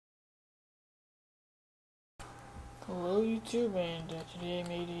Hello YouTube, and today I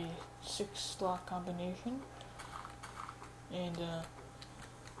made a 6-slot combination and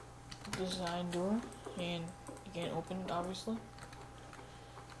design door, and you can't open it obviously,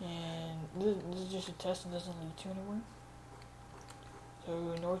 and this is just a test, it doesn't lead to anywhere. So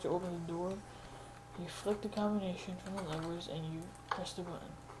in order to open the door, you flick the combination from the levers and you press the button.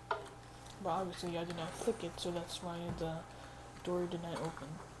 But obviously I did not flick it, so that's why the door did not open.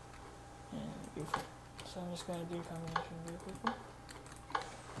 And so I'm just going to do a combination very quickly.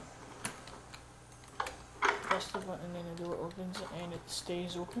 Press the button and the door opens and it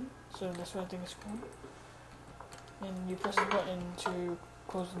stays open, so that's what I think is cool. And you press the button to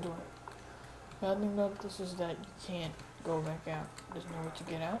close the door. The other thing about this is that you can't go back out. There's no way to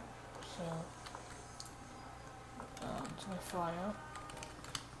get out, so it's going to fly out.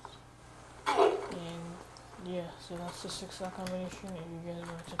 And yeah, so that's the 6-slot combination. If you guys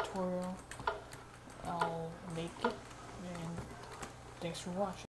want a tutorial, I'll make it, and thanks for watching.